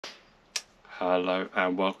Hello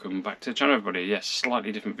and welcome back to the channel, everybody. Yes,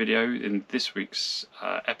 slightly different video. In this week's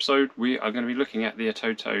episode we are going to be looking at the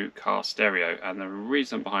ATOTO car stereo, and the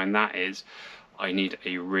reason behind that is I need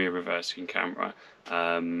a rear reversing camera,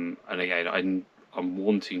 and again I'm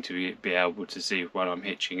wanting to be able to see when I'm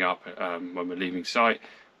hitching up, when we're leaving site.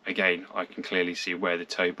 Again, I can clearly see where the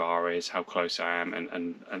tow bar is, how close I am,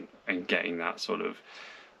 and getting that sort of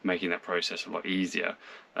making that process a lot easier.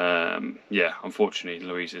 Yeah, unfortunately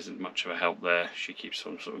Louise isn't much of a help there. She keeps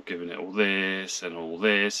on sort of giving it all this, and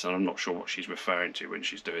I'm not sure what she's referring to when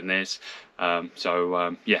she's doing this.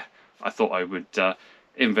 Yeah, I thought I would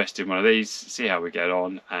invest in one of these, see how we get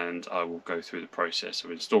on, and I will go through the process of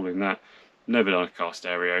installing that. Never done a car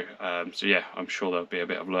stereo, so yeah, I'm sure there'll be a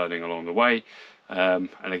bit of learning along the way. And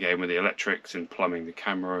again with the electrics and plumbing the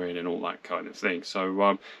camera in and all that kind of thing.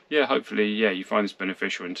 So yeah, hopefully you find this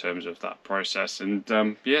beneficial in terms of that process, and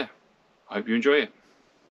yeah, I hope you enjoy it.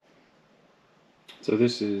 So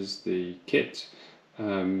this is the kit.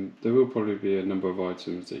 There will probably be a number of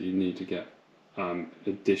items that you need to get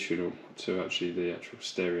additional to the actual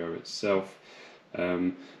stereo itself.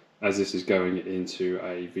 As this is going into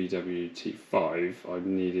a VW T5, I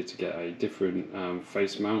needed to get a different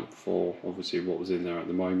face mount for obviously what was in there at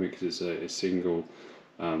the moment, because it's a single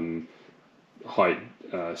height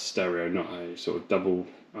stereo, not a sort of double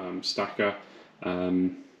stacker.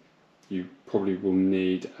 You probably will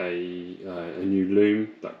need a new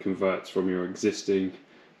loom that converts from your existing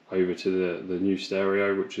over to the new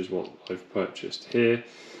stereo, which is what I've purchased here.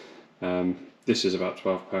 This is about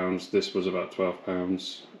 £12, this was about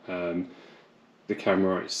 £12. The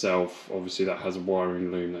camera itself, obviously that has a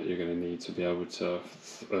wiring loom that you're going to need to be able to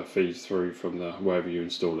feed through from wherever you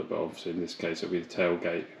install it, but obviously in this case it'll be the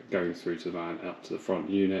tailgate going through to the van up to the front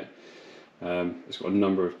unit. It's got a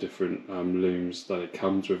number of different looms that it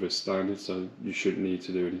comes with as standard, so you shouldn't need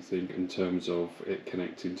to do anything in terms of it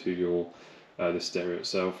connecting to your the stereo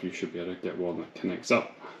itself. You should be able to get one that connects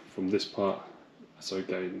up from this part. So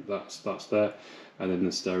again, that's there, and then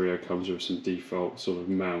the stereo comes with some default sort of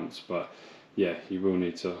mounts, but yeah, you will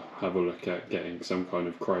need to have a look at getting some kind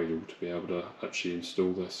of cradle to be able to actually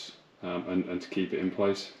install this and to keep it in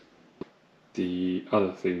place. The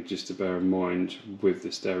other thing just to bear in mind with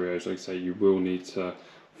the stereos, like I say, you will need to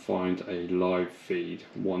find a live feed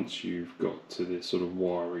once you've got to this sort of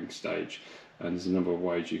wiring stage, and there's a number of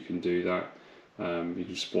ways you can do that. You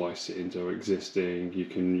can splice it into existing, you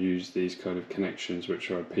can use these kind of connections which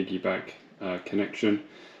are a piggyback connection,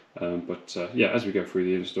 yeah, as we go through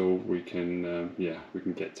the install we can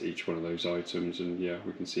get to each one of those items, and yeah,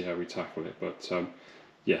 we can see how we tackle it, but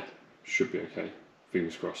yeah, should be okay,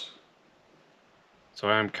 fingers crossed. So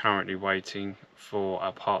I am currently waiting for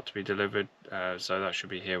a part to be delivered, so that should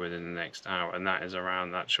be here within the next hour, and that is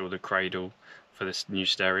around the cradle for this new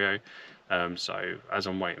stereo. So as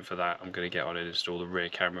I'm waiting for that, I'm going to get on and install the rear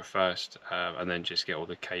camera first, and then just get all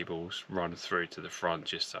the cables run through to the front,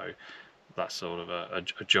 just so that's sort of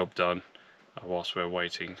a job done whilst we're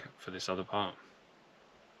waiting for this other part.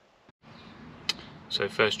 So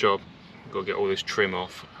first job, got to get all this trim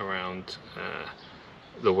off around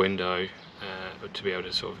the window to be able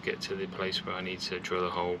to sort of get to the place where I need to drill a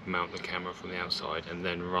hole, mount the camera from the outside, and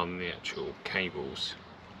then run the actual cables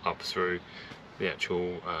up through the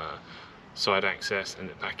actual side access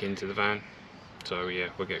and back into the van. So yeah,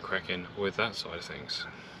 we'll get cracking with that side of things.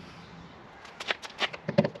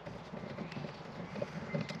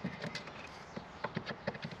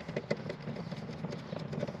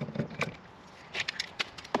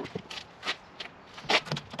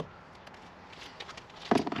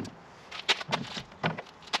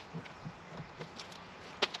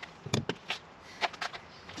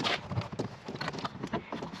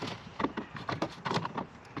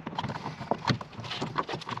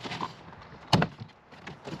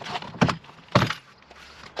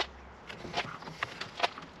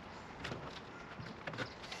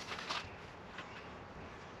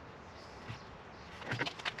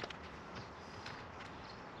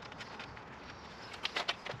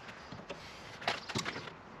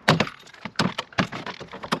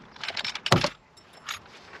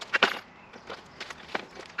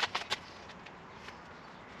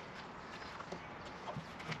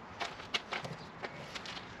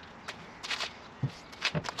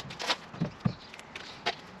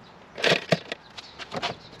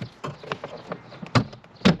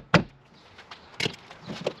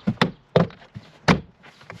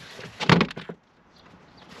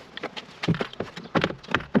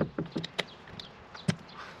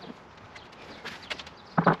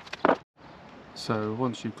 So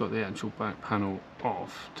once you've got the actual back panel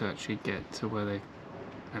off, to actually get to where they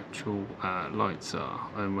actual lights are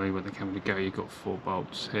and where you want the camera to go. You've got 4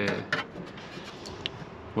 bolts here.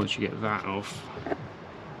 Once you get that off,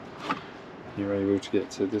 you're able to get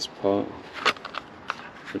to this part,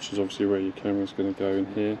 which is obviously where your camera's going to go in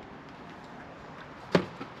here.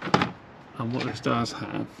 And what this does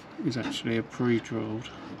have is actually a pre-drilled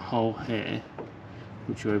hole here,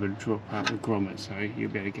 which you're able to drop out the grommet, so you'll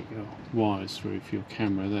be able to get your wires through for your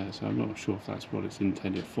camera there. So I'm not sure if that's what it's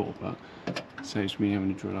intended for, but it saves me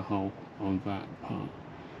having to drill a hole on that part.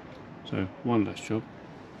 So one less job.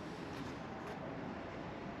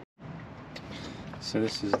 So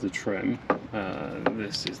this is the trim,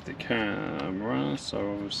 this is the camera,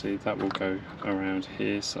 so obviously that will go around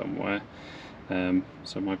here somewhere.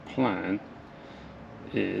 So my plan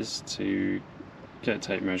is to get a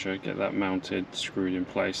tape measure, get that mounted, screwed in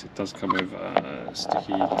place. It does come with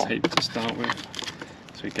sticky tape to start with,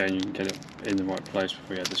 so again you can get it in the right place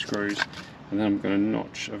before you add the screws. And then I'm going to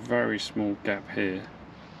notch a very small gap here,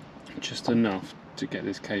 just enough to get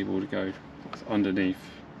this cable to go underneath,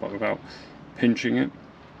 but without pinching it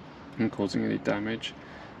and causing any damage.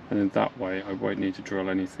 And then that way I won't need to drill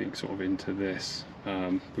anything sort of into this,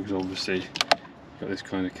 because obviously you've got this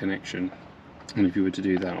kind of connection. And if you were to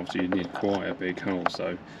do that, obviously you'd need quite a big hole,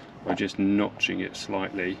 so by just notching it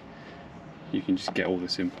slightly you can just get all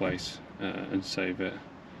this in place and save it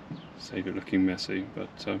looking messy. But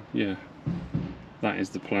yeah, that is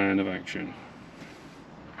the plan of action.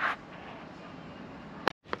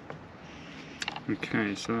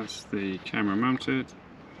 Okay, so that's the camera mounted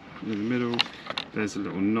in the middle. There's a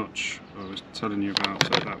little notch I was telling you about, so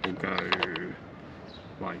that will go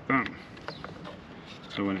like that.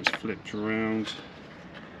 So when it's flipped around,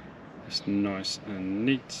 it's nice and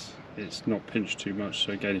neat. It's not pinched too much,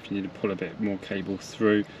 so again, if you need to pull a bit more cable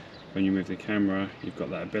through when you move the camera, you've got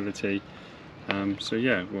that ability. So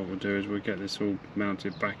yeah, what we'll do is we'll get this all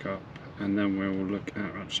mounted back up, and then we'll look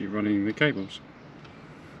at actually running the cables.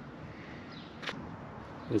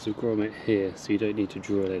 There's a grommet here, so you don't need to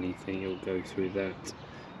drill anything. You'll go through that,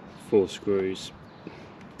 4 screws,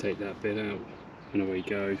 take that bit out, and away you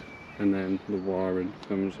go. And then the wiring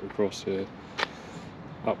comes across here,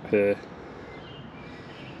 up here,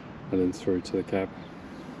 and then through to the cab.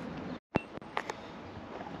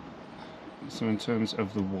 So in terms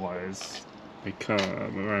of the wires, they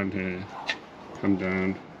curve around here, come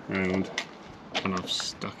down, round, and I've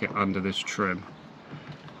stuck it under this trim,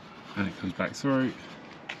 and it comes back through,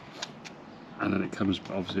 and then it comes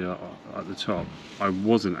obviously at the top. I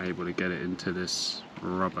wasn't able to get it into this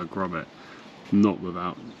rubber grommet, not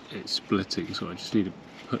without it splitting, so I just need to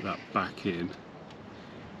put that back in,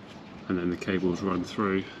 and then the cables run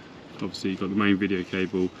through. Obviously you've got the main video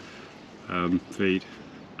cable feed,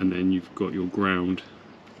 and then you've got your ground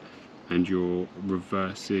and your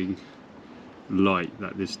reversing light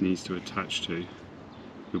that this needs to attach to.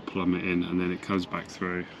 You'll plumb it in, and then it comes back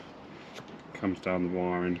through, comes down the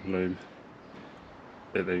wiring loom.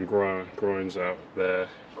 It then grounds out there,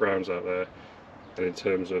 and in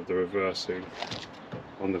terms of the reversing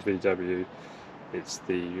on the VW, it's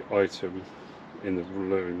the item in the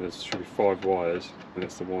loom. There should be 5 wires, and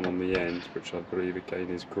it's the one on the end, which I believe again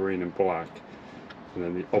is green and black, and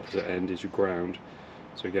then the opposite end is your ground.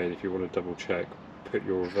 So again, if you want to double check, put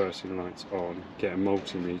your reversing lights on, get a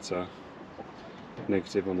multimeter,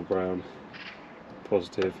 negative on the brown,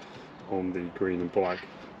 positive on the green and black.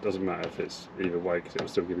 Doesn't matter if it's either way, because it will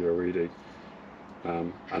still give you a reading,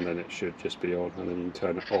 and then it should just be on, and then you can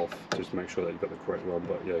turn it off just to make sure that you've got the correct one.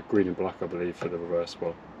 But yeah, green and black I believe for the reverse.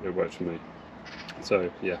 Well, it works for me.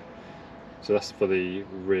 So yeah, so that's for the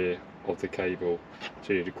rear of the cable.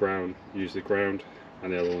 So you need to use the ground,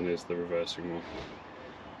 and the other one is the reversing one.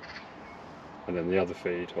 And then the other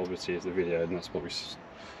feed obviously is the video, and that's what we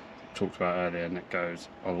talked about earlier, and it goes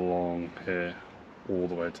along here all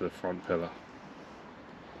the way to the front pillar,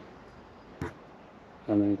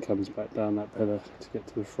 and then it comes back down that pillar to get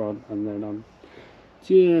to the front. And then I'm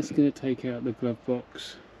just going to take out the glove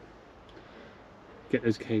box, get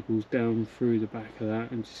those cables down through the back of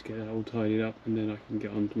that, and just get that all tidied up, and then I can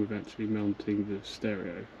get on with actually mounting the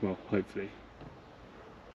stereo, well, hopefully.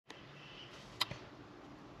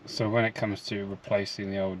 So when it comes to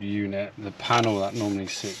replacing the old unit, the panel that normally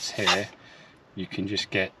sits here, you can just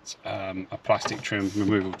get a plastic trim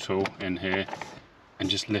removal tool in here and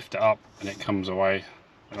just lift it up, and it comes away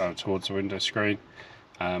towards the window screen.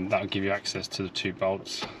 That will give you access to the 2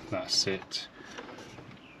 bolts that sit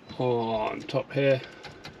on top here,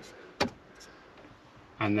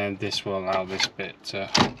 and then this will allow this bit to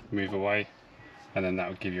move away, and then that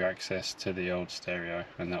will give you access to the old stereo,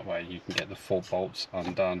 and that way you can get the 4 bolts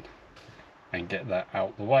undone and get that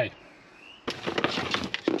out the way.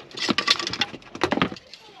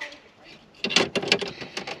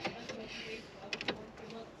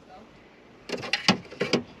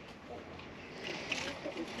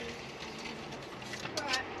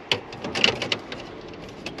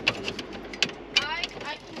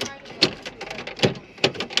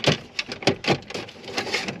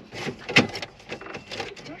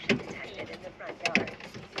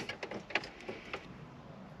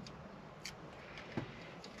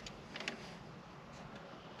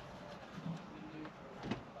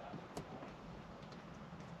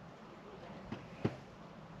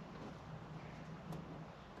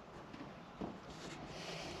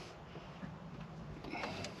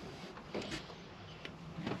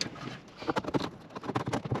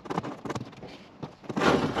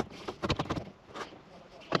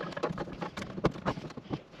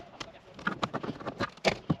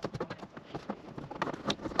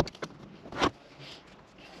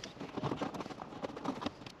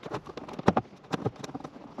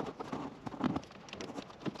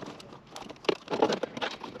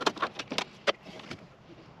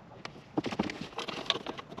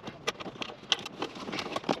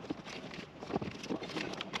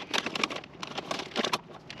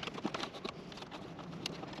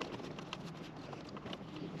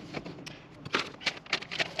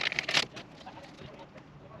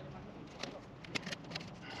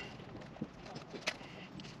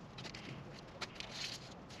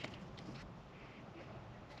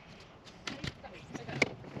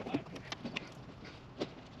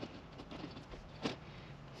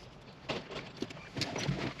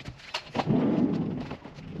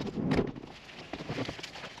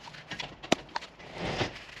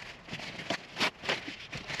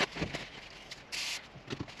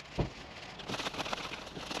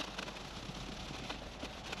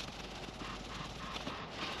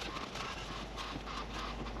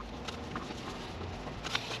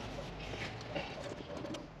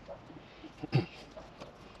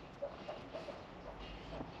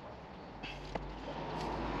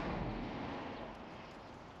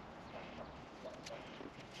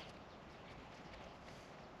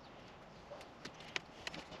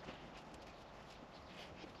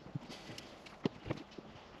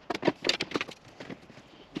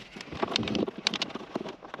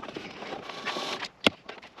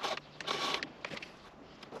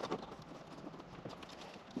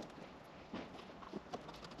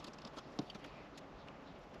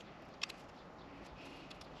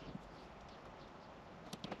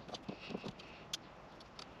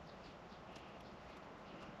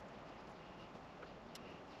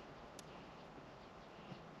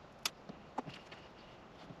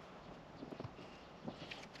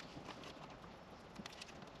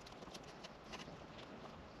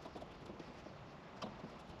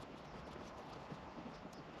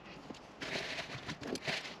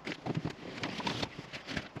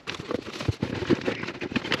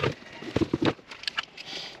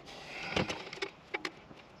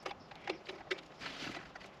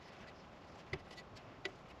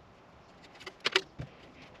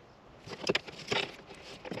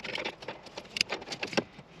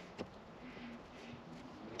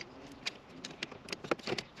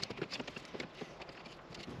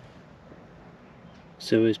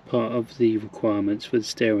 So as part of the requirements for the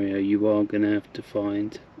stereo, you are going to have to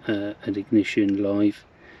find an ignition live.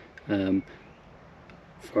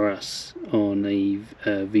 For us on a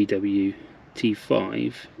VW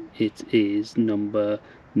T5, it is number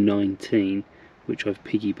 19, which I've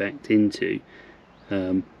piggybacked into.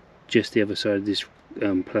 Just the other side of this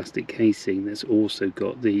plastic casing, that's also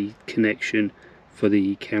got the connection for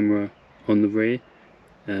the camera on the rear,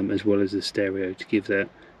 as well as the stereo to give that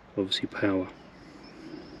obviously power.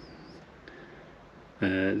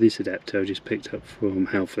 This adapter I just picked up from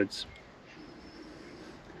Halfords,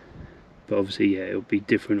 but obviously yeah, it'll be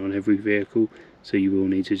different on every vehicle, so you will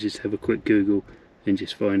need to just have a quick Google and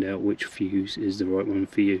just find out which fuse is the right one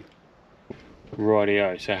for you.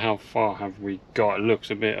 Rightio, so how far have we got? It looks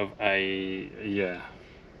a bit of a, yeah,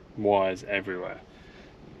 wires everywhere.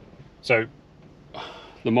 So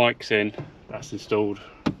the mic's in, that's installed,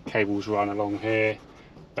 cables run along here,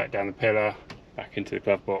 back down the pillar, back into the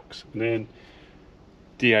glove box, and then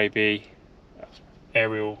DAB,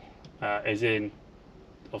 aerial is in.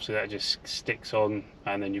 Obviously that just sticks on,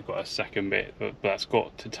 and then you've got a second bit, but that's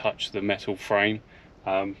got to touch the metal frame.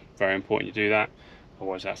 Very important you do that,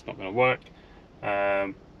 otherwise that's not going to work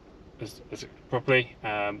properly.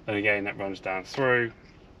 And again, that runs down through.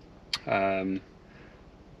 I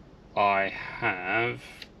have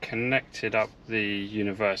connected up the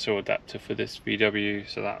universal adapter for this VW,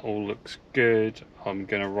 so that all looks good. I'm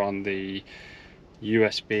going to run the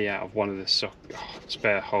USB out of one of the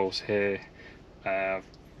spare holes here.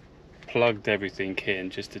 Plugged everything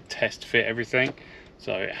in just to test fit everything,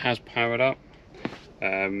 so it has powered up.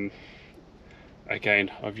 Again,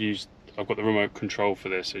 I've got the remote control for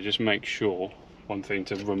this, so just make sure, one thing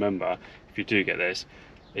to remember if you do get this,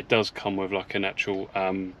 it does come with like an actual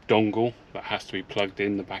dongle that has to be plugged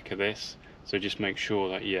in the back of this, so just make sure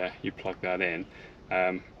that yeah, you plug that in,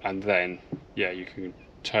 and then yeah, you can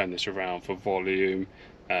turn this around for volume.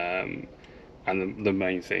 And the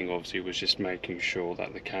main thing obviously was just making sure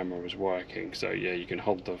that the camera was working. So yeah, you can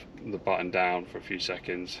hold the button down for a few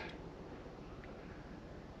seconds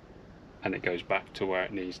and it goes back to where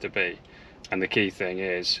it needs to be. And the key thing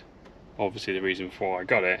is, obviously the reason for why I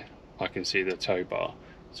got it, I can see the tow bar.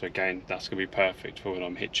 So again, that's going to be perfect for when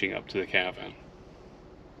I'm hitching up to the Caravan.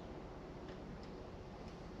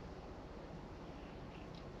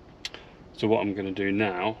 So what I'm going to do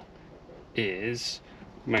now is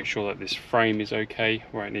make sure that this frame is okay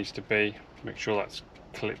where it needs to be, make sure that's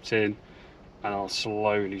clipped in, and I'll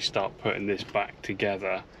slowly start putting this back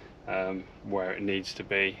together where it needs to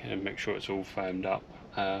be, and make sure it's all firmed up,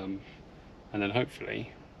 and then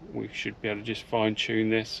hopefully we should be able to just fine tune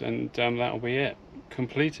this, and that'll be it,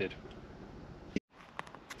 completed.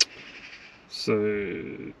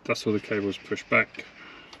 So that's all the cables pushed back,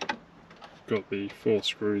 got the 4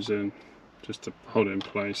 screws in just to hold it in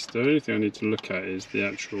place. The only thing I need to look at is the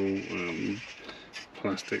actual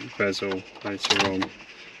plastic bezel later on.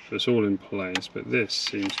 So it's all in place, but this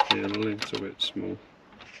seems to be a little bit small.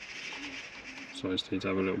 So I just need to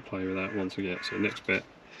have a little play with that once I get. So next bit,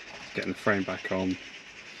 getting the frame back on,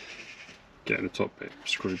 getting the top bit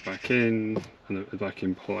screwed back in, and back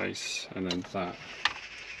in place, and then that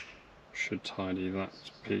should tidy that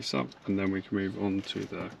piece up, and then we can move on to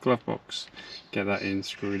the glove box, get that in,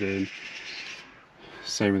 screwed in,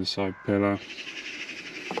 same with the side pillar,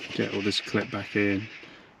 get all this clip back in,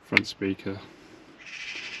 front speaker,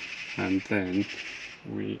 and then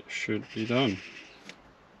we should be done.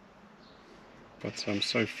 But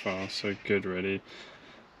so far so good really.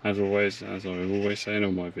 As always, as I always say in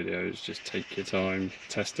all my videos, just take your time,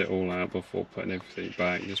 test it all out before putting everything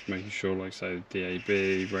back, just making sure, like I say, the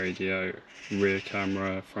DAB, radio, rear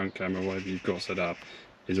camera, front camera, whatever you've got set up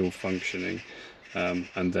is all functioning,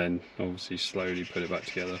 and then obviously slowly put it back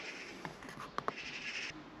together.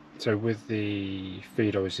 So with the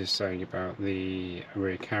feed I was just saying about the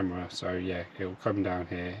rear camera, so yeah, it will come down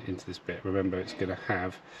here into this bit. Remember, it's going to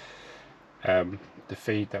have the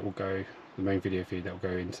feed that will go, the main video feed that will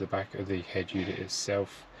go into the back of the head unit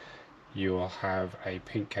itself. You will have a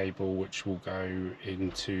pink cable which will go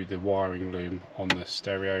into the wiring loom on the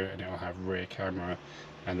stereo, and it will have rear camera,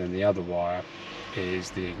 and then the other wire is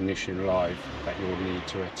the ignition live that you'll need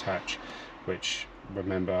to attach, which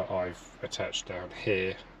remember I've attached down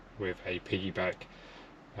here with a piggyback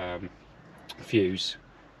fuse,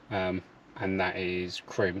 and that is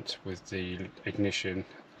crimped with the ignition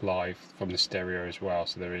live from the stereo as well.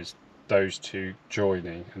 So there is those two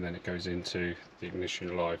joining, and then it goes into the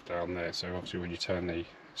ignition live down there. So obviously when you turn the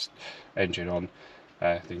engine on,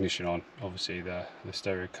 the ignition on, obviously the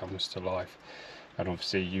stereo comes to life, and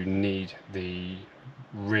obviously you need the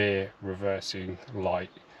rear reversing light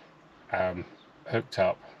hooked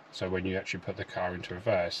up, so when you actually put the car into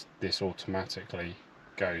reverse, this automatically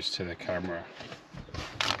goes to the camera.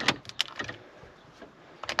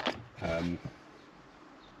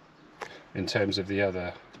 In terms of the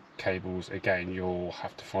other cables, again, you'll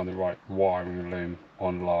have to find the right wiring loom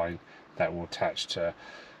online that will attach to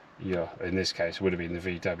your, in this case would have been the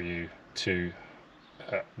VW to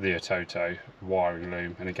the ATOTO wiring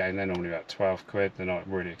loom, and again they're normally about 12 quid, they're not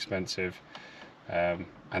really expensive.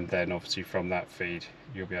 And then obviously from that feed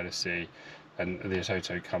you'll be able to see, and the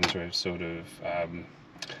ATOTO comes with sort of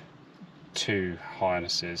 2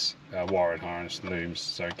 harnesses, wiring harness looms,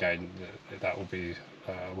 so again that will be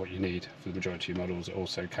what you need for the majority of models. It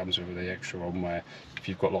also comes with the extra one where if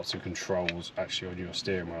you've got lots of controls actually on your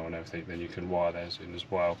steering wheel and everything, then you can wire those in as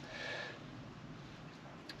well.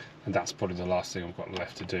 And that's probably the last thing I've got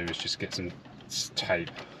left to do, is just get some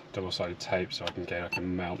tape, double-sided tape, so I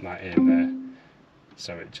can mount that in there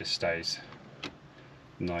so it just stays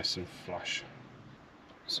nice and flush.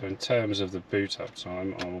 So in terms of the boot up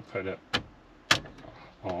time, I will put it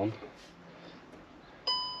on.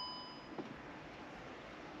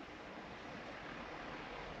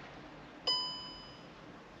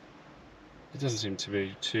 It doesn't seem to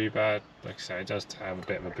be too bad. Like I say, it does have a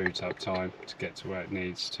bit of a boot up time to get to where it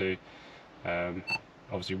needs to.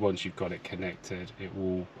 Obviously once you've got it connected, it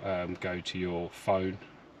will go to your phone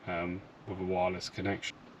with a wireless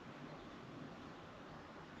connection,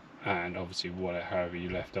 and obviously however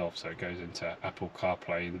you left off, so it goes into Apple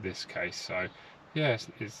CarPlay in this case. So yeah,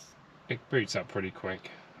 it boots up pretty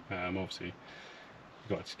quick. Obviously you've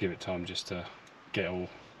got to give it time just to get all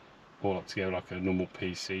up together like a normal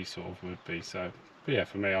PC sort of would be. So, but yeah,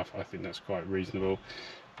 for me, I think that's quite reasonable.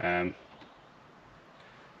 And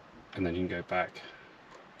then you can go back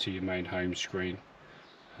to your main home screen.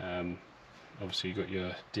 Obviously you've got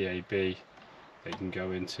your DAB that you can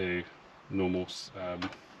go into, normal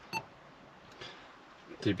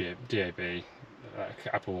DAB,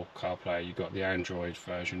 Apple CarPlay. You've got the Android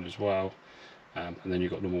version as well, and then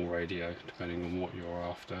you've got normal radio depending on what you're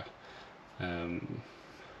after.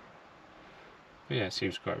 But yeah, it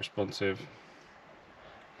seems quite responsive.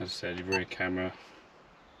 As I said, your rear camera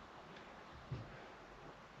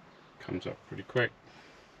comes up pretty quick.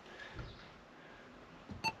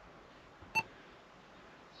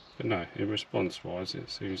 But no, in response wise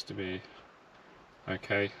it seems to be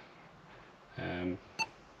okay. Go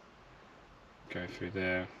through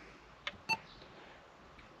there,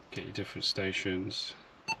 get your different stations.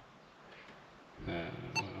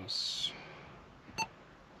 What else?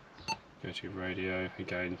 Go to your radio,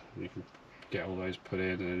 again you can get all those put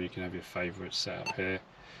in, and then you can have your favourites set up here,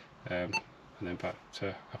 and then back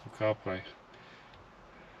to Apple CarPlay,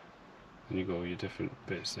 and you've got all your different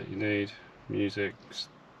bits that you need, music,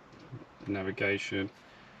 navigation.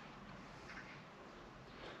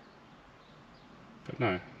 But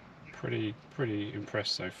no, pretty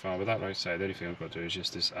impressed so far with that. Like I say, the only thing I've got to do is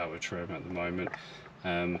just this outer trim at the moment,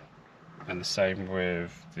 and the same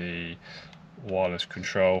with the wireless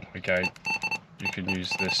control. Again, you can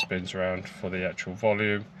use this spins around for the actual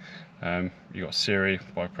volume. You got Siri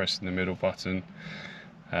by pressing the middle button.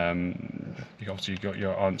 You obviously got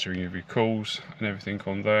your answering of your calls and everything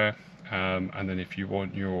on there. And then if you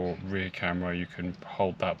want your rear camera, you can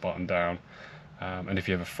hold that button down. And if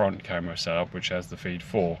you have a front camera set up which has the feed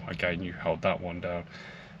 4, again you hold that one down.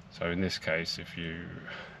 So in this case, if you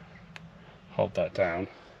hold that down,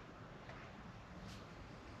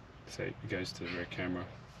 so it goes to the rear camera.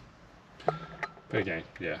 But again,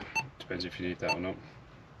 yeah, depends if you need that or not.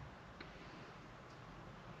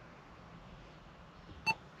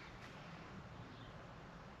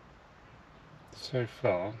 So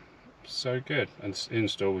far, so good, and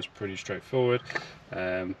install was pretty straightforward.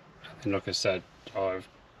 And like I said, I've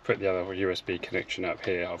put the other USB connection up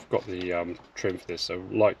here. I've got the trim for this, so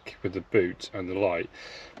like with the boot and the light,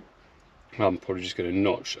 I'm probably just going to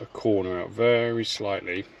notch a corner out very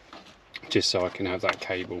slightly, just so I can have that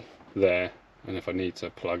cable there, and if I need to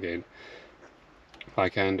plug in, I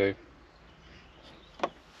can do.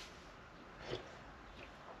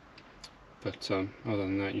 But other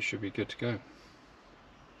than that, you should be good to go.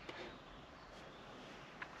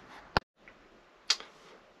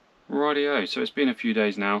 Rightio, so it's been a few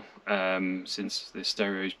days now since the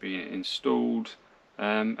stereo's been installed,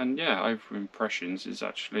 and yeah, overall impressions is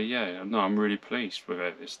actually, yeah, no, I'm really pleased with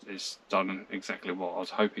it. It's done exactly what I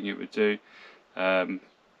was hoping it would do. Like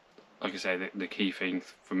I say, the key thing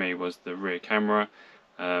for me was the rear camera,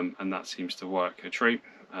 and that seems to work a treat.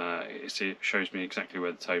 It shows me exactly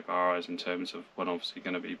where the tow bar is in terms of when I'm obviously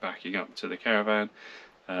going to be backing up to the Caravan.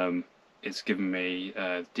 It's given me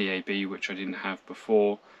DAB, which I didn't have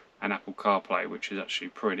before, and Apple CarPlay, which is actually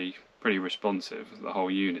pretty responsive, the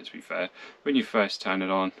whole unit to be fair. When you first turn it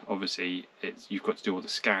on, obviously you've got to do all the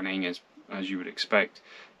scanning as you would expect.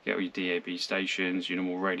 You get all your DAB stations, your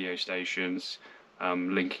normal radio stations,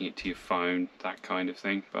 linking it to your phone, that kind of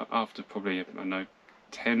thing. But after probably, I don't know,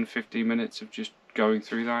 10-15 minutes of just going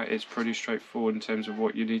through that, it's pretty straightforward in terms of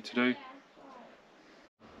what you need to do.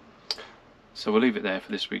 So we'll leave it there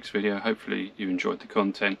for this week's video. Hopefully you enjoyed the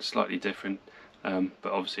content, slightly different,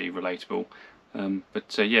 but obviously relatable.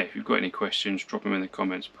 Yeah, if you've got any questions, drop them in the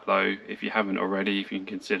comments below. If you haven't already, if you can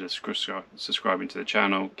consider subscribing to the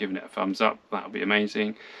channel, giving it a thumbs up, that would be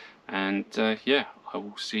amazing. And yeah, I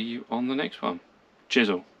will see you on the next one. Cheers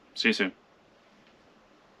all. See you soon.